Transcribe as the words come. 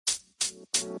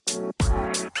Have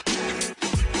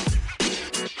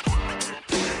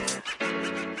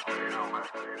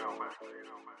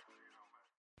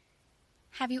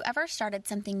you ever started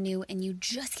something new and you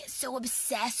just get so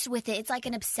obsessed with it? It's like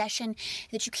an obsession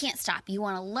that you can't stop. You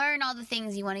want to learn all the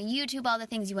things, you want to YouTube all the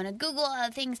things, you want to Google all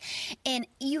the things, and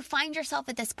you find yourself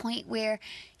at this point where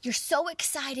you're so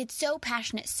excited, so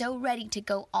passionate, so ready to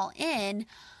go all in,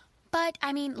 but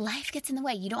life gets in the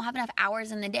way. You don't have enough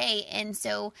hours in the day, and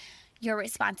so your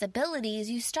responsibilities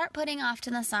you start putting off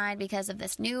to the side because of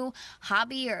this new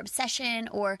hobby or obsession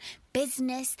or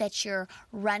business that you're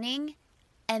running.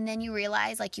 And then you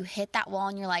realize, you hit that wall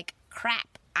and you're like,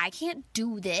 crap, I can't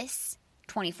do this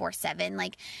 24/7.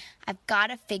 I've got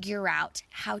to figure out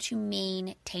how to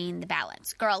maintain the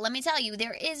balance. Girl, let me tell you,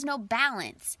 there is no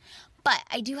balance. But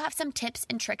I do have some tips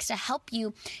and tricks to help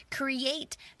you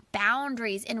create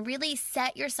boundaries and really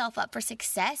set yourself up for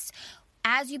success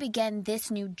as you begin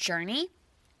this new journey,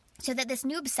 so that this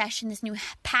new obsession, this new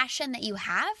passion that you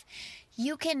have,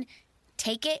 you can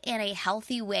take it in a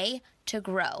healthy way to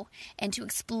grow and to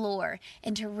explore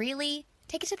and to really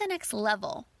take it to the next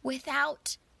level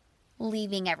without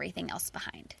leaving everything else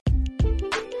behind.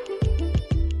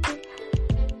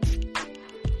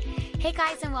 Hey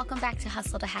guys, and welcome back to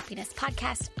Hustle to Happiness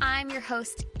podcast. I'm your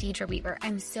host, Deidre Weaver.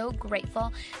 I'm so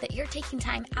grateful that you're taking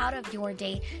time out of your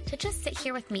day to just sit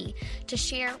here with me, to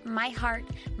share my heart,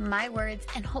 my words,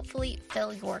 and hopefully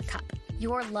fill your cup.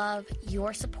 Your love,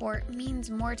 your support means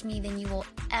more to me than you will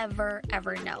ever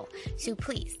know. So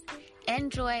please,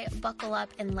 enjoy, buckle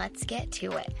up, and let's get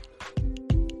to it.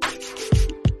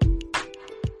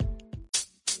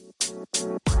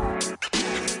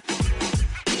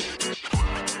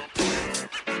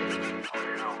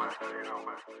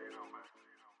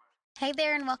 Hey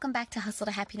there, and welcome back to Hustle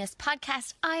to Happiness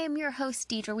podcast. I am your host,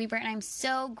 Deidre Weaver, and I'm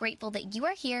so grateful that you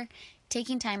are here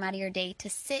taking time out of your day to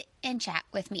sit and chat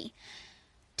with me.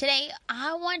 Today,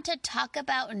 I want to talk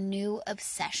about new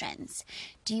obsessions.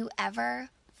 Do you ever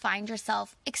find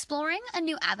yourself exploring a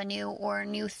new avenue or a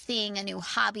new thing, a new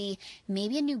hobby,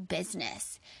 maybe a new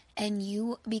business, and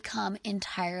you become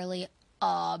entirely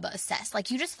obsessed?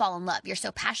 You just fall in love. You're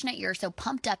so passionate, you're so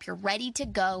pumped up, you're ready to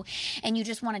go, and you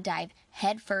just want to dive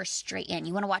headfirst straight in.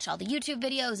 You want to watch all the YouTube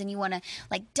videos, and you want to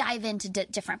dive into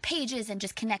different pages and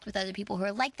just connect with other people who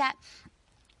are like that.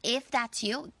 If that's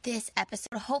you, this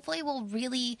episode hopefully will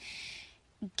really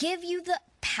give you the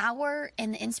power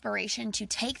and the inspiration to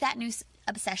take that new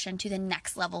obsession to the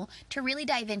next level, to really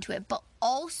dive into it, but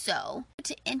also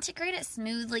to integrate it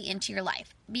smoothly into your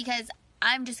life. Because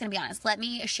I'm just going to be honest. Let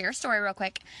me share a story real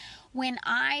quick. When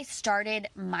I started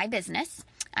my business,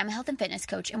 I'm a health and fitness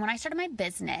coach, and when I started my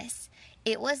business,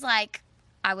 it was like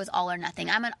I was all or nothing.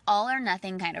 I'm an all or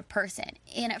nothing kind of person.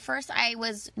 And at first I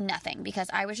was nothing because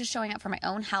I was just showing up for my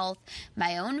own health,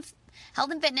 my own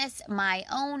health and fitness, my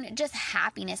own just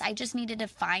happiness. I just needed to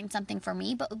find something for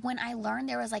me. But when I learned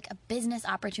there was a business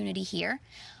opportunity here,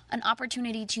 an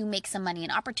opportunity to make some money, an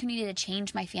opportunity to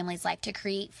change my family's life, to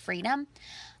create freedom,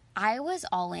 I was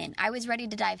all in. I was ready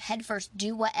to dive headfirst,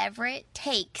 do whatever it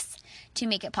takes to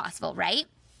make it possible, right?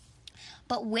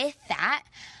 But with that,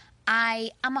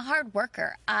 I'm a hard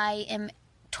worker. I am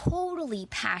totally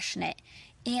passionate,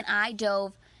 and I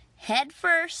dove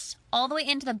headfirst all the way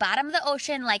into the bottom of the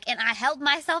ocean, and I held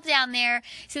myself down there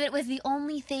so that it was the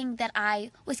only thing that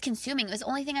I was consuming. It was the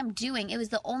only thing I'm doing. It was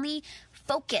the only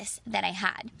focus that I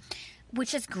had,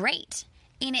 which is great,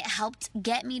 and it helped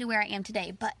get me to where I am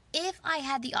today. But if I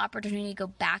had the opportunity to go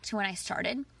back to when I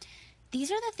started,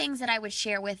 these are the things that I would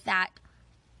share with that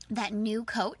new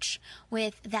coach,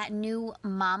 with that new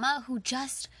mama who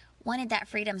just wanted that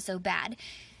freedom so bad,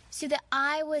 so that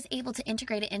I was able to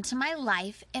integrate it into my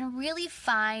life and really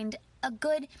find a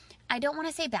good, I don't want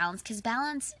to say balance, because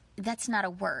balance, that's not a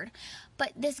word,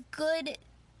 but this good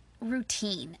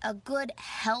routine, a good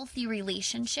healthy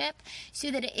relationship,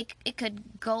 so that it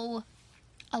could go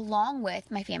along with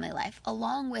my family life,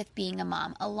 along with being a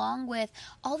mom, along with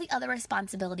all the other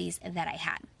responsibilities that I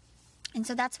had. And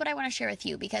so that's what I want to share with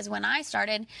you, because when I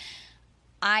started,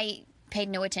 I paid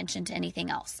no attention to anything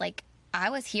else. I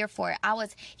was here for it. I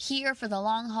was here for the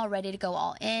long haul, ready to go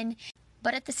all in.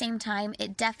 But at the same time,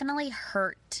 it definitely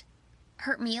hurt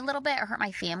me a little bit, or hurt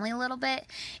my family a little bit.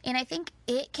 And I think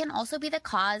it can also be the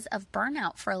cause of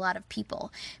burnout for a lot of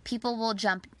people. People will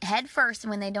jump head first,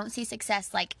 and when they don't see success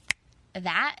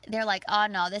that, they're like, oh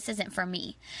no, this isn't for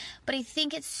me. But I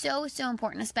think it's so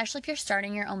important, especially if you're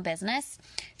starting your own business,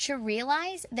 to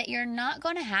realize that you're not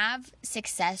going to have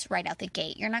success right out the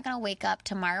gate. You're not going to wake up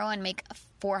tomorrow and make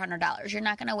 $400. You're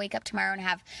not going to wake up tomorrow and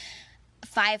have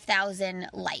 5,000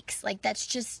 likes. That's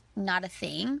just not a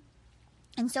thing.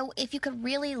 And so if you could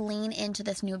really lean into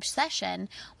this new obsession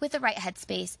with the right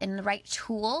headspace and the right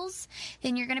tools,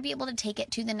 then you're going to be able to take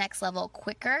it to the next level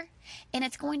quicker, and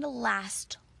it's going to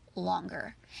last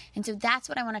longer. And so that's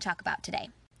what I want to talk about today.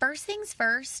 First things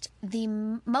first, the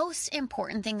most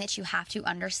important thing that you have to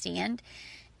understand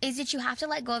is that you have to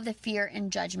let go of the fear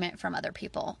and judgment from other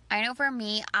people. I know for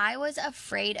me, I was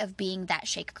afraid of being that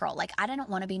shake girl. Like, I didn't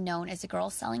want to be known as a girl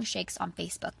selling shakes on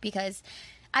Facebook because,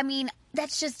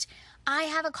 that's just, I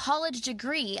have a college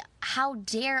degree. How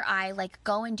dare I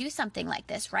go and do something like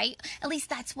this, right? At least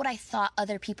that's what I thought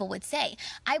other people would say.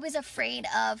 I was afraid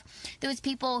of those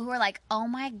people who are like, oh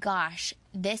my gosh,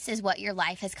 this is what your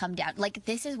life has come down.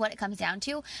 This is what it comes down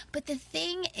to. But the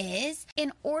thing is,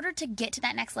 in order to get to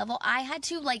that next level, I had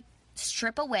to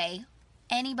strip away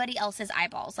anybody else's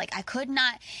eyeballs. I could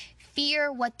not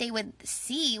fear what they would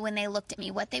see when they looked at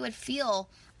me, what they would feel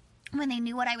when they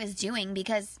knew what I was doing,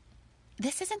 because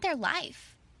this isn't their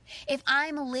life. If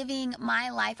I'm living my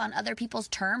life on other people's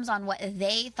terms, on what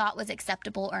they thought was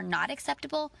acceptable or not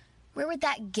acceptable, where would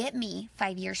that get me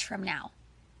 5 years from now?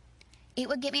 It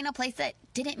would get me in a place that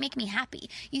didn't make me happy.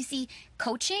 You see,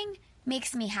 coaching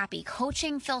makes me happy.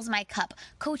 Coaching fills my cup.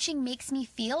 Coaching makes me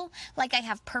feel like I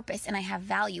have purpose and I have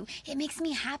value. It makes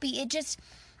me happy. It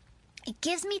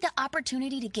gives me the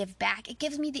opportunity to give back. It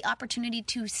gives me the opportunity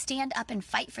to stand up and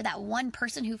fight for that one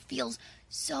person who feels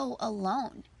so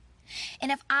alone.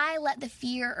 And if I let the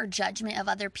fear or judgment of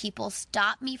other people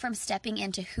stop me from stepping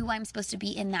into who I'm supposed to be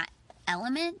in that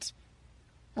element,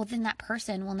 well, then that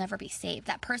person will never be saved.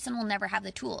 That person will never have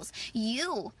the tools.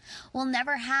 You will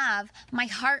never have my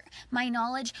heart, my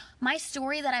knowledge, my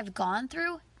story that I've gone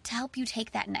through to help you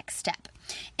take that next step.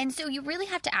 And so you really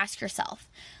have to ask yourself,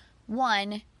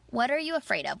 one, what are you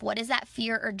afraid of? What is that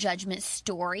fear or judgment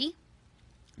story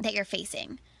that you're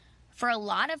facing? For a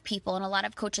lot of people and a lot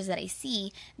of coaches that I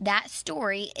see, that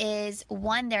story is,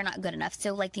 one, they're not good enough.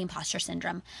 So the imposter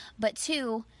syndrome. But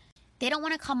two, they don't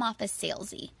want to come off as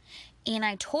salesy. And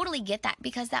I totally get that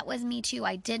because that was me too.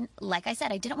 I didn't want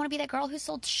to be that girl who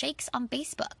sold shakes on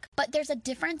Facebook. But there's a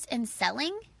difference in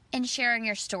selling and sharing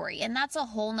your story. And that's a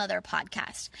whole nother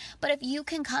podcast. But if you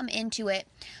can come into it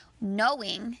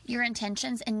knowing your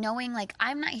intentions and knowing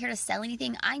I'm not here to sell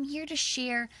anything, I'm here to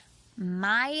share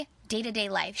my day-to-day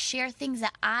life, share things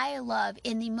that I love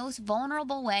in the most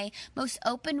vulnerable way, most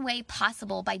open way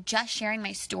possible by just sharing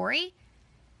my story,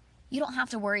 you don't have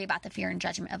to worry about the fear and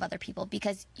judgment of other people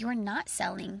because you're not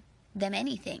selling them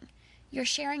anything. You're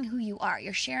sharing who you are.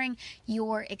 You're sharing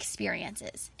your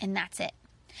experiences, and that's it.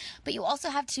 But you also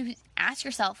have to ask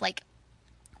yourself,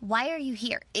 why are you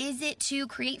here? Is it to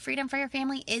create freedom for your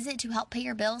family? Is it to help pay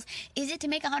your bills? Is it to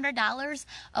make $100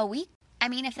 a week?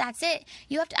 If that's it,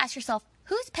 you have to ask yourself,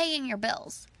 who's paying your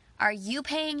bills? Are you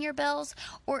paying your bills?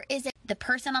 Or is it the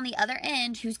person on the other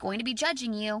end who's going to be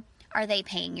judging you? Are they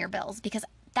paying your bills? Because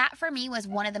that for me was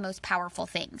one of the most powerful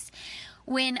things.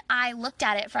 When I looked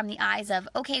at it from the eyes of,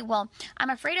 okay, well, I'm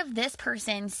afraid of this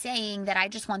person saying that I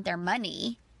just want their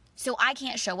money, so I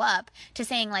can't show up, to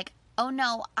saying oh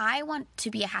no, I want to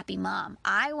be a happy mom.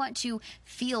 I want to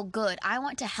feel good. I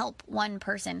want to help one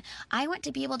person. I want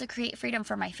to be able to create freedom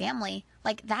for my family.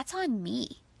 That's on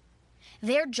me.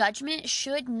 Their judgment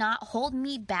should not hold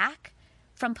me back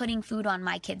from putting food on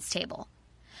my kids' table,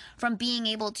 from being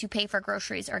able to pay for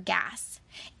groceries or gas.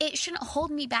 It shouldn't hold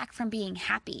me back from being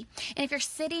happy. And if you're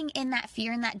sitting in that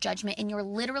fear and that judgment and you're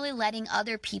literally letting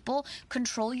other people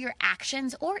control your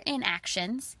actions or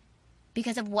inactions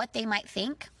because of what they might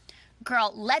think,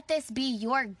 girl, let this be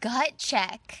your gut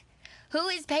check. Who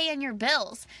is paying your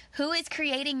bills? Who is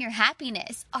creating your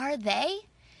happiness? Are they?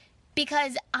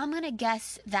 Because I'm going to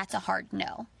guess that's a hard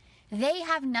no. They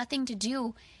have nothing to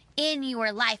do in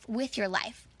your life, with your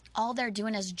life. All they're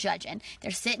doing is judging.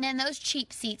 They're sitting in those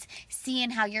cheap seats,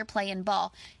 seeing how you're playing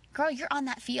ball. Girl, you're on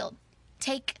that field.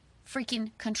 Take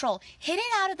freaking control. Hit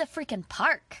it out of the freaking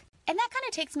park. And that kind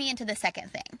of takes me into the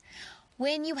second thing.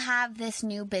 When you have this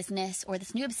new business or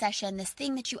this new obsession, this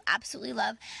thing that you absolutely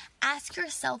love, ask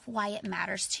yourself why it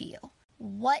matters to you.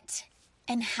 What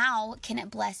and how can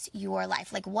it bless your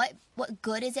life? What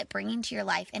good is it bringing to your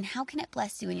life, and how can it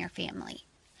bless you and your family?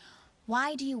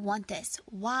 Why do you want this?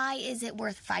 Why is it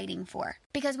worth fighting for?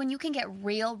 Because when you can get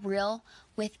real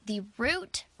with the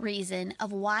root reason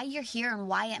of why you're here and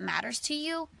why it matters to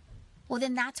you, well,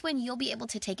 then that's when you'll be able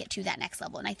to take it to that next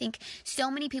level. And I think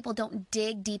so many people don't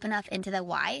dig deep enough into the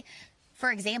why.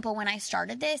 For example, when I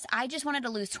started this, I just wanted to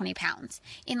lose 20 pounds.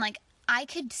 And I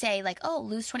could say oh,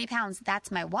 lose 20 pounds, that's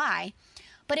my why.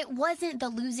 But it wasn't the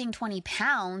losing 20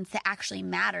 pounds that actually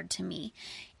mattered to me.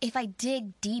 If I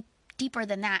dig deeper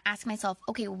than that, ask myself,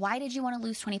 okay, why did you want to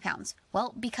lose 20 pounds?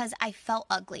 Well, because I felt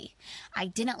ugly. I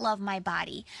didn't love my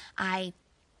body. I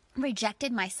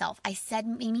rejected myself. I said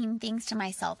mean things to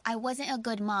myself. I wasn't a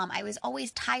good mom. I was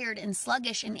always tired and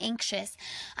sluggish and anxious.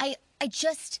 I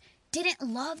just didn't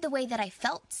love the way that I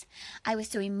felt. I was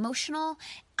so emotional.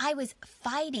 I was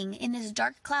fighting in this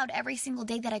dark cloud every single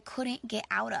day that I couldn't get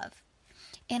out of.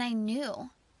 And I knew,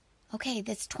 okay,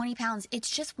 this 20 pounds, it's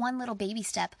just one little baby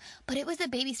step, but it was a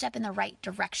baby step in the right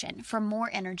direction for more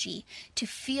energy, to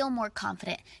feel more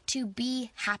confident, to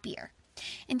be happier.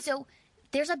 And so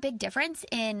there's a big difference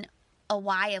in a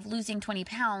why of losing 20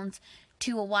 pounds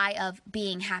to a why of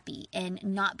being happy and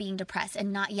not being depressed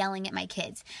and not yelling at my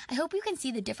kids. I hope you can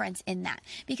see the difference in that,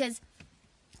 because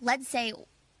let's say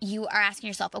you are asking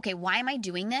yourself, okay, why am I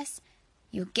doing this?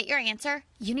 You get your answer.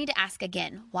 You need to ask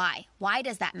again, why? Why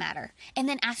does that matter? And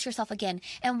then ask yourself again,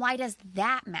 and why does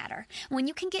that matter? When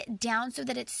you can get down so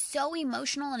that it's so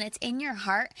emotional and it's in your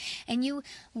heart, and you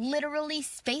literally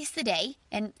face the day,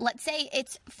 and let's say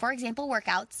it's, for example,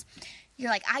 workouts.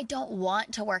 You're like, I don't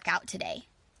want to work out today.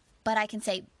 But I can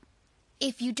say,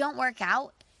 if you don't work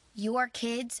out, your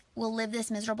kids will live this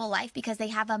miserable life because they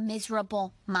have a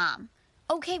miserable mom.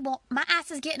 Okay, well, my ass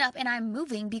is getting up and I'm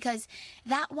moving because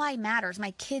that why matters.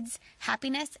 My kids'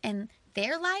 happiness and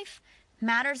their life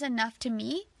matters enough to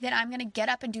me that I'm going to get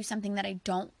up and do something that I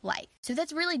don't like. So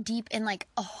that's really deep in like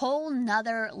a whole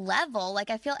nother level. Like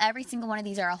I feel every single one of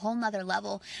these are a whole nother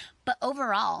level. But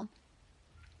overall,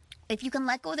 if you can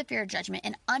let go of the fear of judgment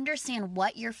and understand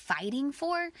what you're fighting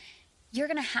for, you're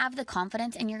going to have the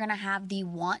confidence and you're going to have the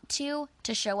want to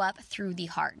show up through the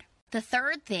hard. The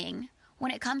third thing,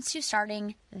 when it comes to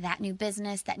starting that new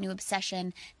business, that new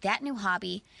obsession, that new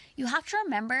hobby, you have to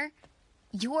remember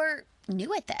you're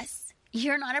new at this.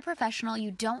 You're not a professional.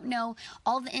 You don't know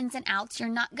all the ins and outs. You're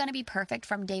not going to be perfect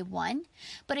from day one.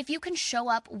 But if you can show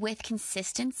up with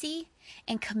consistency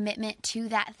and commitment to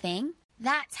that thing,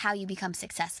 that's how you become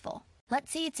successful.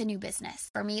 Let's say it's a new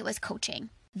business. For me, it was coaching.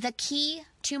 The key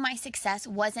to my success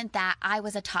wasn't that I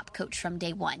was a top coach from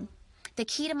day one. The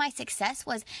key to my success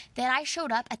was that I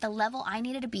showed up at the level I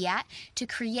needed to be at to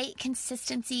create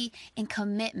consistency and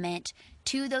commitment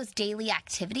to those daily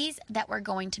activities that were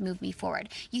going to move me forward.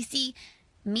 You see,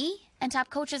 me and top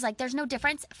coaches, like there's no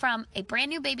difference from a brand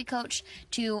new baby coach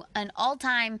to an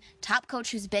all-time top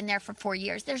coach who's been there for 4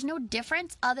 years. There's no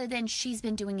difference other than she's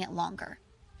been doing it longer.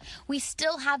 We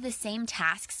still have the same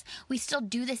tasks. We still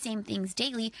do the same things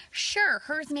daily. Sure,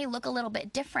 hers may look a little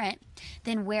bit different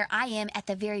than where I am at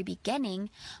the very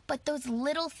beginning, but those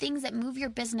little things that move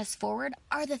your business forward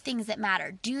are the things that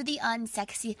matter. Do the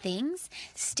unsexy things,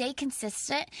 stay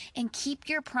consistent, and keep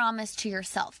your promise to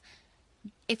yourself.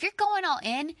 If you're going all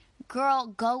in, girl,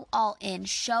 go all in.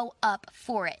 Show up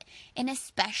for it. And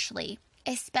especially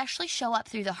show up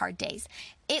through the hard days.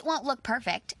 It won't look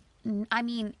perfect. I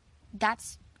mean,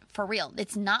 that's for real.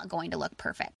 It's not going to look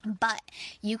perfect, but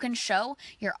you can show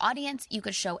your audience, you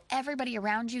could show everybody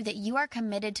around you that you are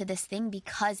committed to this thing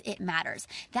because it matters.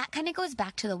 That kind of goes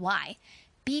back to the why.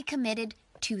 Be committed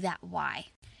to that why.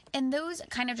 And those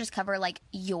kind of just cover like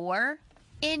your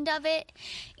end of it.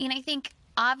 And I think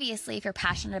obviously if you're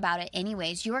passionate about it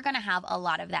anyways, you're going to have a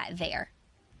lot of that there.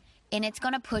 And it's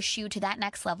going to push you to that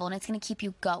next level and it's going to keep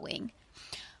you going.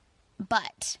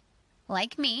 But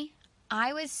like me,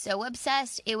 I was so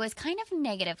obsessed, it was kind of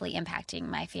negatively impacting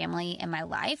my family and my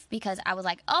life because I was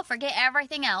like, oh, forget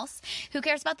everything else. Who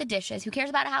cares about the dishes? Who cares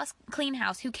about a clean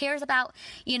house? Who cares about,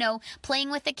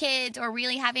 playing with the kids or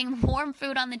really having warm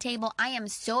food on the table? I am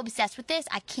so obsessed with this.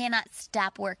 I cannot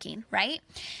stop working, right?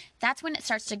 That's when it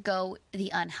starts to go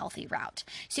the unhealthy route.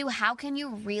 So how can you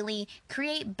really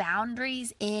create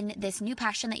boundaries in this new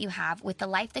passion that you have with the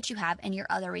life that you have and your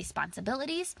other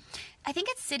responsibilities? I think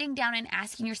it's sitting down and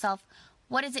asking yourself,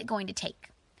 what is it going to take?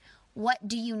 What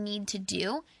do you need to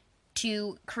do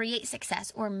to create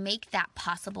success or make that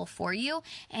possible for you?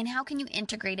 And how can you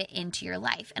integrate it into your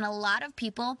life? And a lot of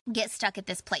people get stuck at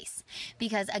this place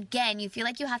because, again, you feel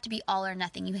like you have to be all or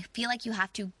nothing. You feel like you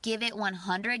have to give it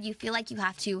 100. You feel like you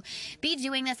have to be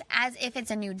doing this as if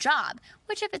it's a new job,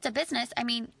 which if it's a business, I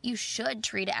mean, you should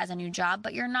treat it as a new job,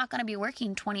 but you're not going to be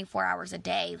working 24 hours a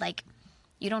day. Like,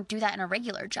 you don't do that in a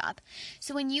regular job.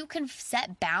 So when you can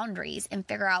set boundaries and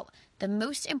figure out the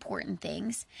most important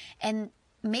things and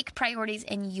make priorities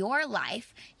in your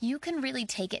life, you can really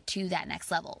take it to that next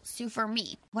level. So for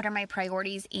me, what are my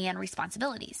priorities and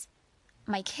responsibilities?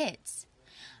 My kids.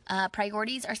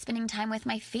 Priorities are spending time with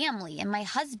my family and my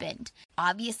husband.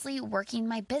 Obviously, working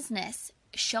my business,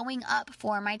 showing up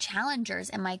for my challengers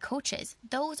and my coaches.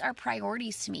 Those are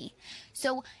priorities to me.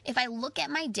 So if I look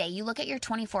at my day, you look at your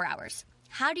 24 hours.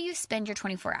 how do you spend your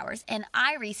 24 hours? And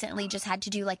I recently just had to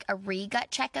do like a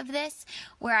re-gut check of this,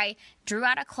 where I drew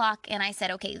out a clock and I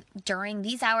said, okay, during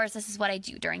these hours, this is what I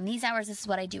do. During these hours, this is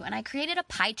what I do. And I created a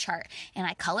pie chart and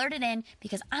I colored it in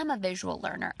because I'm a visual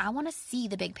learner. I want to see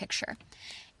the big picture.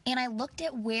 And I looked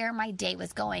at where my day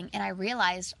was going and I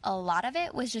realized a lot of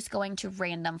it was just going to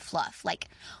random fluff. Like,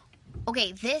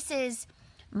 okay, this is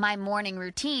my morning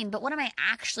routine, but what am I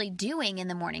actually doing in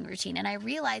the morning routine? And I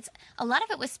realized a lot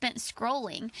of it was spent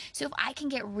scrolling. So if I can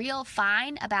get real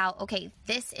fine about, okay,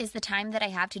 this is the time that I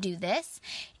have to do this,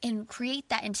 and create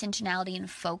that intentionality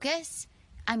and focus,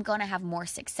 I'm going to have more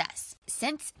success.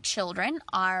 Since children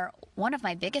are one of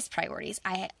my biggest priorities,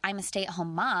 I'm a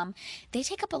stay-at-home mom, they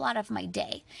take up a lot of my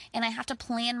day, and I have to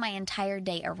plan my entire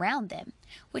day around them,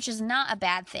 which is not a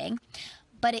bad thing,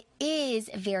 but it is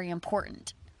very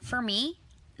important. For me,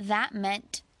 that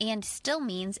meant and still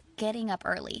means getting up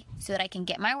early so that I can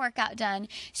get my workout done,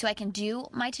 so I can do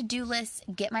my to-do lists,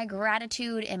 get my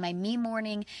gratitude and my me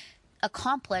morning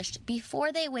accomplished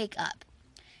before they wake up.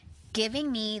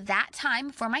 Giving me that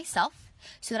time for myself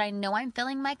so that I know I'm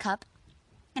filling my cup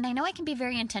and I know I can be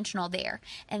very intentional there.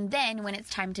 And then when it's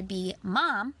time to be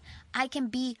mom, I can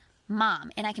be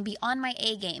mom and I can be on my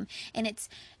A game. And it's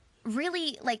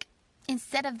really like,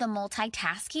 instead of the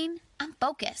multitasking, I'm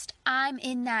focused. I'm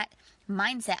in that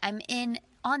mindset. I'm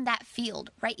on that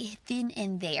field right then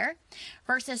and there,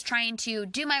 versus trying to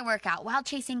do my workout while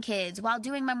chasing kids, while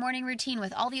doing my morning routine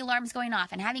with all the alarms going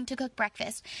off and having to cook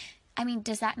breakfast. I mean,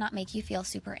 does that not make you feel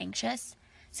super anxious?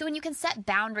 So when you can set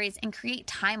boundaries and create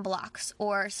time blocks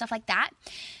or stuff like that,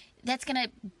 that's going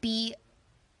to be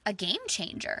a game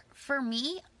changer. For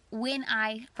me, when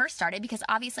I first started, because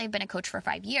obviously I've been a coach for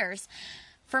 5 years,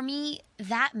 for me,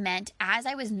 that meant as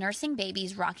I was nursing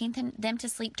babies, rocking them to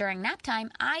sleep during nap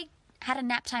time, I had a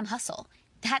nap time hustle.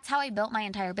 That's how I built my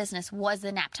entire business, was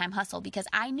the nap time hustle, because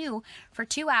I knew for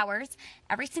 2 hours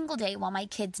every single day while my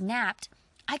kids napped,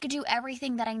 I could do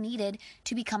everything that I needed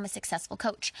to become a successful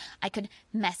coach. I could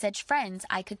message friends.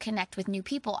 I could connect with new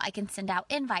people. I can send out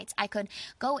invites. I could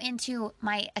go into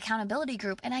my accountability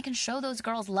group and I can show those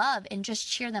girls love and just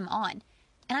cheer them on.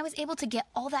 And I was able to get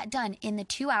all that done in the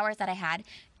 2 hours that I had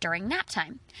during nap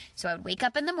time. So I would wake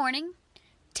up in the morning,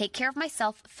 take care of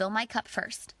myself, fill my cup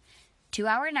first. 2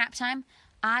 hour nap time,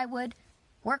 I would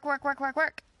work,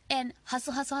 and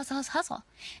hustle.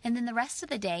 And then the rest of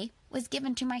the day was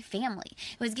given to my family.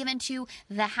 It was given to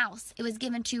the house. It was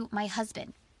given to my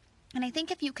husband. And I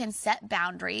think if you can set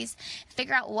boundaries,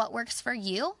 figure out what works for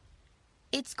you,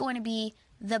 it's going to be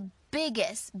the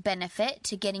biggest benefit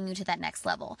to getting you to that next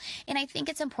level. And I think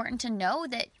it's important to know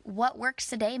that what works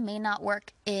today may not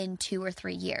work in 2 or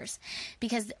 3 years,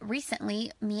 because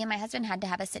recently me and my husband had to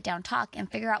have a sit down talk and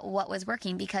figure out what was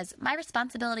working, because my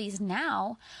responsibilities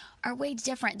now are way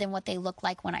different than what they look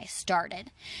like when I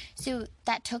started. So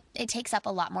it takes up a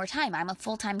lot more time. I'm a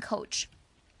full-time coach.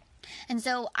 And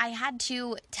so I had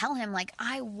to tell him, like,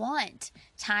 I want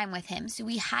time with him. So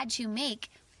we had to make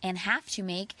and have to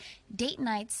make date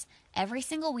nights every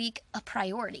single week a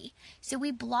priority. So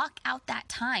we block out that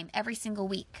time every single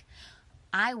week.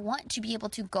 I want to be able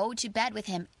to go to bed with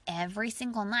him every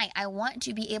single night. I want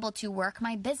to be able to work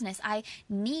my business. I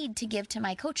need to give to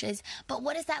my coaches. But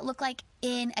what does that look like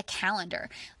in a calendar?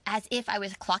 As if I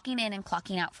was clocking in and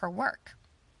clocking out for work.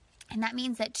 And that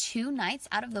means that 2 nights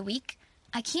out of the week,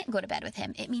 I can't go to bed with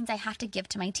him. It means I have to give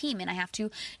to my team and I have to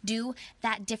do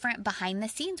that different behind the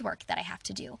scenes work that I have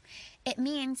to do. It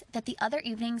means that the other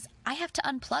evenings I have to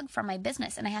unplug from my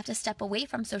business and I have to step away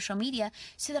from social media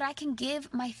so that I can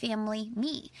give my family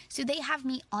me. So they have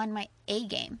me on my A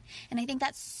game. And I think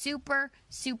that's super,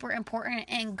 super important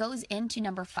and goes into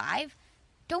number 5.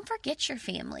 Don't forget your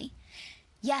family.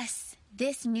 Yes,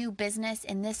 this new business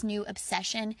and this new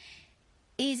obsession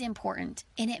is important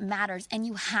and it matters and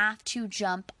you have to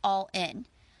jump all in.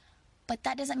 But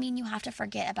that doesn't mean you have to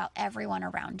forget about everyone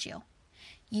around you.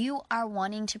 You are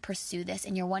wanting to pursue this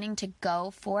and you're wanting to go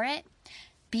for it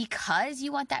because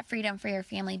you want that freedom for your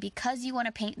family, because you want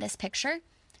to paint this picture.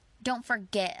 Don't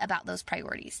forget about those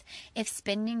priorities. If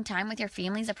spending time with your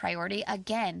family is a priority,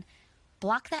 again,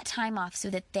 block that time off so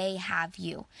that they have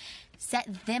you.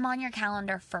 Set them on your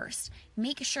calendar first.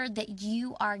 Make sure that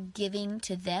you are giving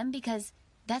to them, because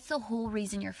that's the whole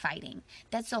reason you're fighting.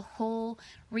 That's the whole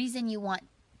reason you want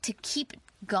to keep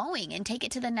going and take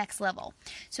it to the next level.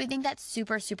 So I think that's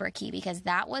super, super key, because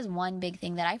that was one big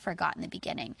thing that I forgot in the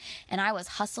beginning. And I was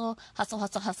hustle. And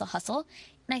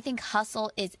I think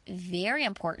hustle is very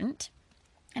important.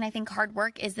 And I think hard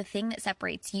work is the thing that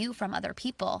separates you from other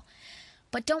people.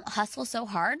 But don't hustle so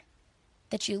hard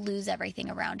that you lose everything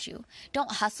around you.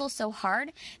 Don't hustle so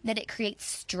hard that it creates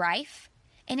strife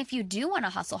And if you do want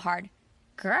to hustle hard,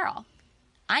 girl,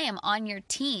 I am on your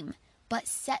team. But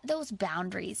set those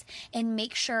boundaries and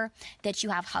make sure that you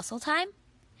have hustle time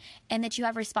and that you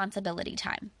have responsibility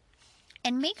time.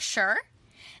 And make sure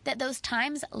that those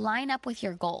times line up with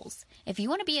your goals. If you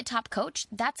want to be a top coach,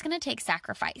 that's going to take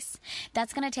sacrifice.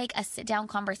 That's going to take a sit-down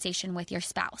conversation with your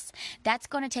spouse. That's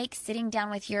going to take sitting down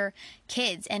with your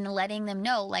kids and letting them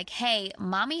know, like, hey,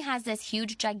 mommy has this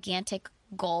huge, gigantic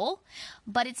goal,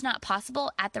 but it's not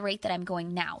possible at the rate that I'm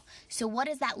going now. So what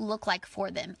does that look like for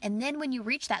them? And then when you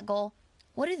reach that goal,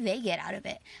 what do they get out of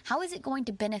it? How is it going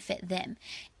to benefit them?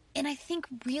 And I think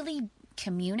really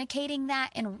communicating that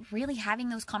and really having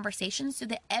those conversations so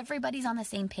that everybody's on the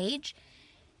same page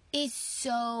is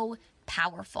so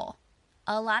powerful.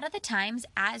 A lot of the times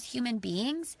as human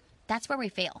beings, that's where we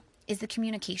fail, is the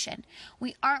communication.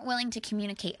 We aren't willing to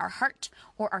communicate our heart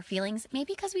or our feelings,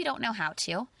 maybe because we don't know how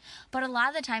to, but a lot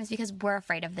of the times because we're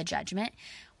afraid of the judgment.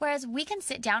 Whereas we can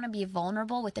sit down and be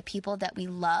vulnerable with the people that we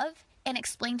love and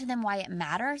explain to them why it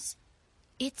matters,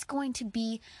 it's going to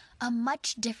be a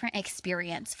much different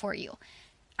experience for you.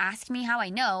 Ask me how I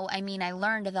know. I mean, I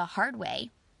learned the hard way.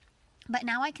 But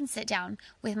now I can sit down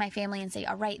with my family and say,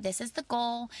 all right, this is the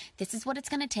goal. This is what it's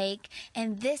going to take.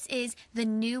 And this is the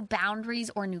new boundaries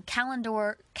or new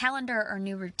calendar or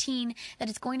new routine that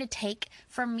it's going to take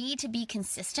for me to be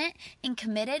consistent and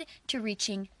committed to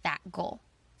reaching that goal.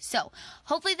 So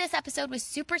hopefully this episode was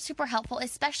super, super helpful,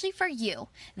 especially for you,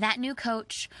 that new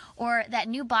coach or that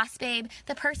new boss babe,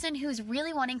 the person who's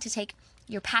really wanting to take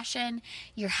your passion,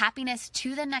 your happiness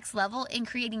to the next level in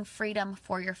creating freedom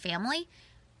for your family.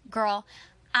 Girl,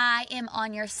 I am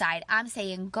on your side. I'm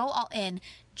saying go all in,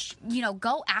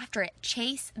 go after it,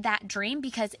 chase that dream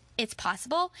because it's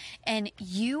possible and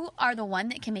you are the one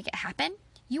that can make it happen.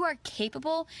 You are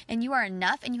capable and you are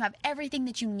enough and you have everything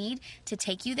that you need to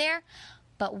take you there.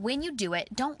 But when you do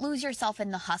it, don't lose yourself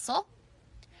in the hustle.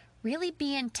 Really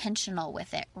be intentional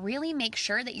with it. Really make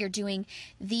sure that you're doing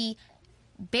the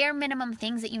bare minimum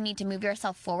things that you need to move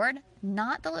yourself forward,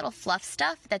 not the little fluff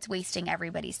stuff that's wasting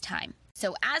everybody's time.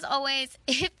 So as always,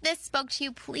 if this spoke to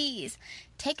you, please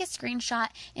take a screenshot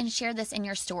and share this in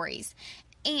your stories.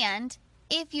 And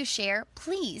if you share,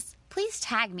 please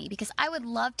tag me because I would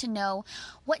love to know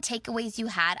what takeaways you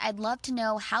had. I'd love to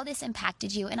know how this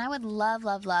impacted you. And I would love,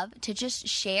 love, love to just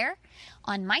share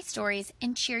on my stories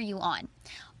and cheer you on.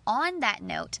 On that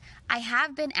note, I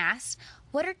have been asked,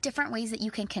 what are different ways that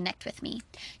you can connect with me?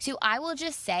 So I will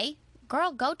just say,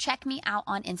 girl, go check me out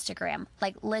on Instagram.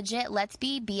 Like legit, let's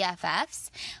be BFFs.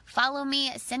 Follow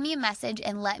me, send me a message,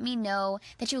 and let me know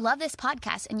that you love this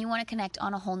podcast and you want to connect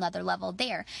on a whole nother level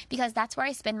there because that's where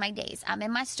I spend my days. I'm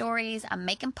in my stories, I'm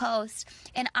making posts,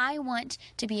 and I want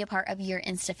to be a part of your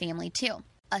Insta family too.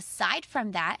 Aside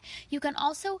from that, you can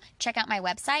also check out my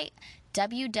website,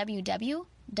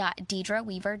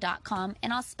 www.deidreweaver.com,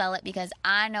 and I'll spell it because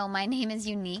I know my name is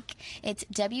unique. It's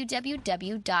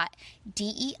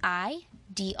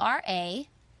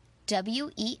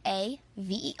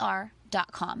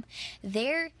www.deidreweaver.com.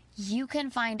 There you can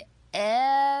find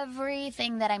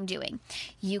everything that I'm doing.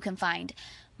 You can find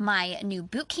my new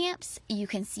boot camps. You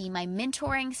can see my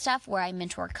mentoring stuff where I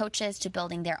mentor coaches to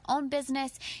building their own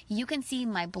business. You can see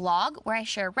my blog where I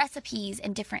share recipes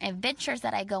and different adventures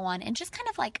that I go on and just kind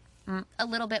of like a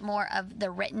little bit more of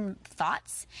the written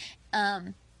thoughts.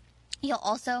 You'll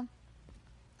also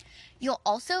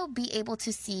be able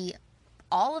to see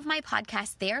all of my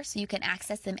podcasts there, so you can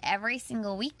access them every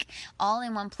single week, all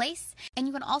in one place. And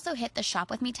you can also hit the Shop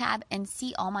With Me tab and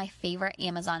see all my favorite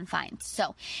Amazon finds.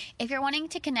 So if you're wanting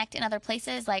to connect in other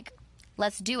places, like,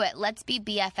 let's do it. Let's be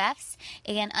BFFs.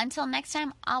 And until next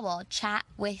time, I will chat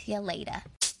with you later.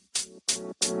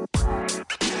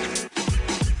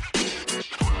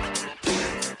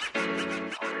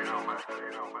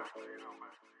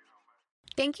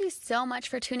 Thank you so much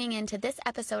for tuning in to this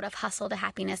episode of Hustle to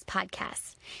Happiness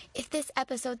podcast. If this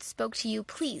episode spoke to you,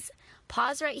 please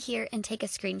pause right here and take a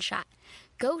screenshot.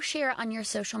 Go share it on your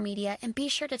social media and be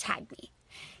sure to tag me.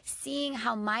 Seeing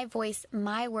how my voice,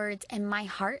 my words, and my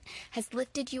heart has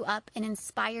lifted you up and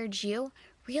inspired you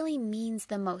really means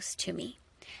the most to me.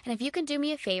 And if you can do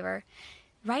me a favor,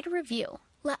 write a review.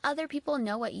 Let other people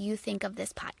know what you think of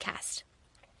this podcast.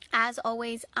 As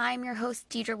always, I'm your host,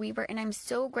 Deidre Weaver, and I'm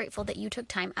so grateful that you took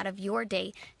time out of your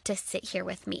day to sit here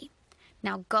with me.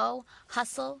 Now go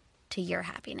hustle to your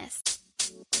happiness.